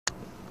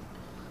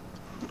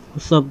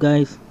What's up,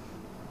 guys?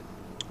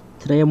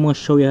 Today I'm going to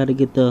show you how to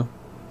get the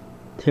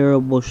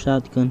terrible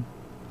shotgun.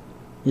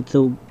 It's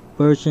a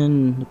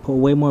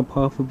way more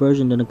powerful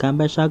version than the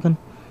combat shotgun.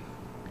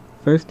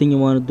 First thing you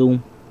want to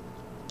do,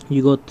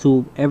 you go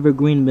to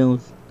Evergreen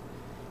Mills.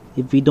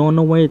 If you don't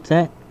know where it's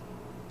at,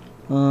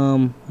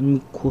 let me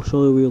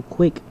show you real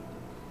quick.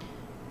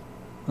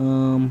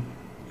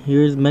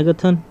 Here's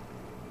Megaton,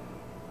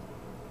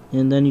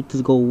 and then you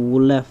just go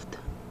left.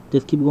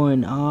 Just keep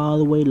going all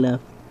the way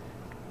left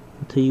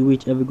until you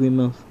reach Evergreen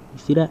Mills. You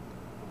see that?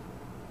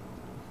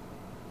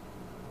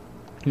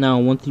 Now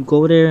once you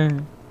go there,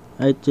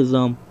 I just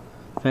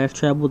fast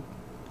traveled.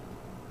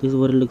 This is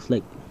what it looks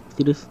like.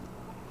 See this?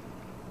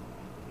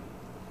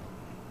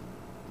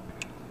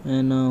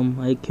 And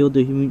I killed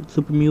the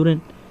super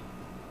mutant.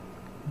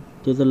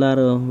 There's a lot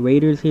of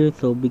raiders here,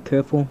 so be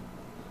careful.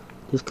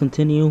 Just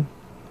continue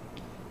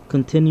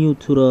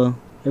to the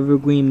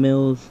Evergreen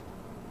Mills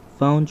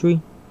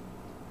Foundry.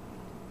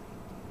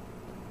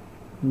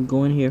 And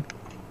go in here.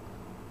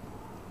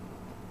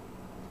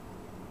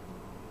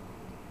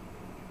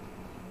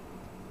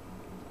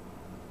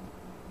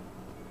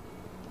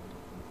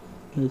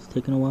 It's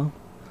taking a while.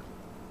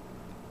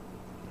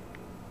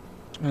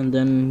 And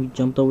then you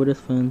jumped over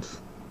this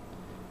fence.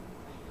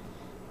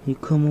 You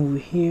come over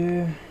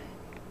here.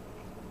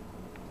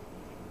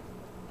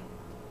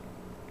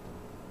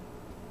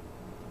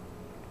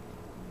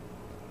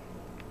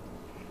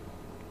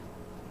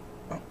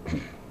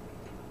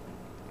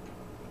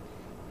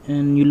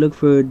 And you look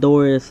for a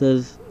door that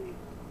says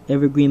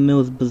Evergreen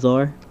Mills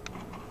Bazaar.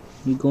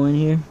 You go in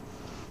here.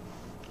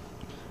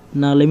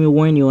 Now let me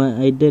warn you,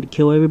 I did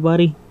kill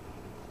everybody.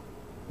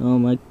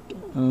 I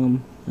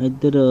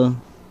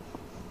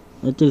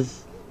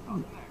just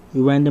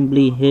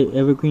randomly hit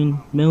Evergreen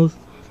Mills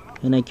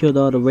and I killed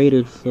all the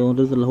raiders, so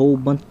there's a whole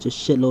bunch of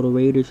shitload of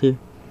raiders here.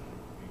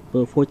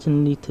 But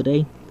fortunately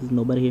today there's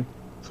nobody here.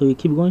 So you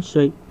keep going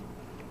straight.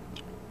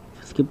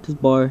 Skip this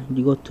bar,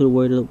 you go to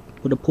where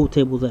the pool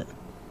table's at.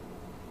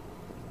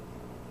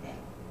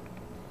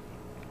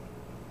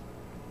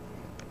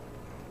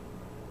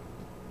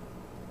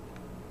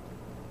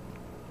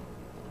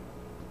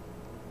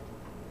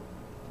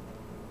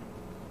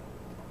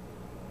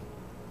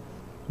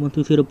 Once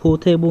you see the pool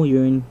table,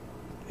 you're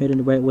heading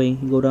the right way.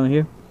 You go down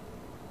here,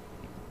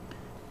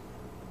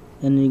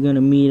 and you're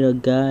gonna meet a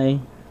guy.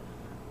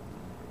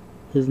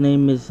 His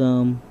name is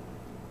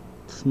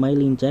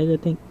Smiling Jack, I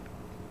think.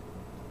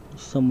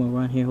 Somewhere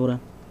around here. Hold on.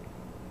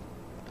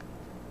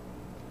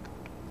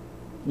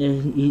 Yeah,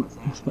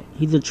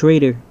 he's a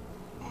trader,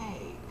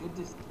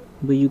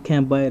 but you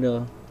can't buy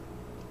the.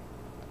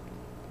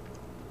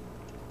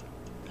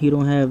 He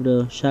don't have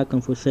the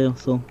shotgun for sale.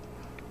 So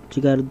what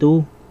you gotta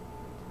do?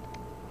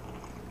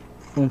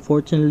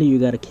 Unfortunately, you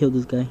gotta kill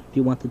this guy if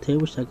you want the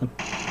terrible shotgun.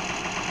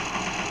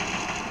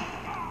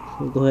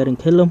 So go ahead and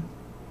kill him.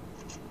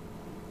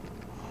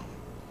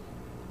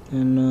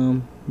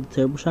 And the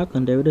terrible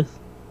shotgun, there it is.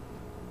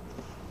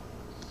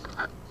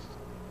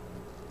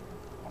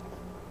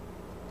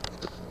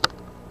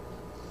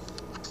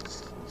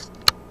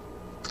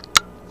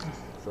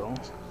 So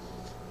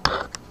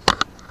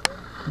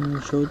I'm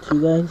gonna show it to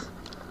you guys.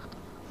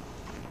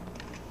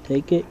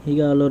 Take it. He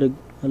got a lot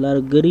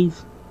of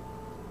goodies.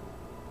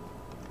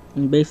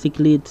 And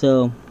basically it's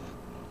a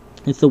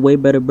way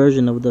better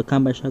version of the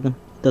combat shotgun.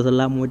 It does a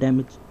lot more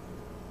damage.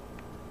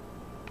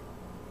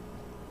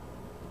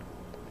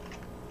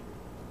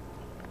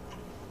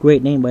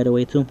 Great name, by the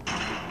way, too.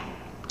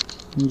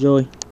 Enjoy.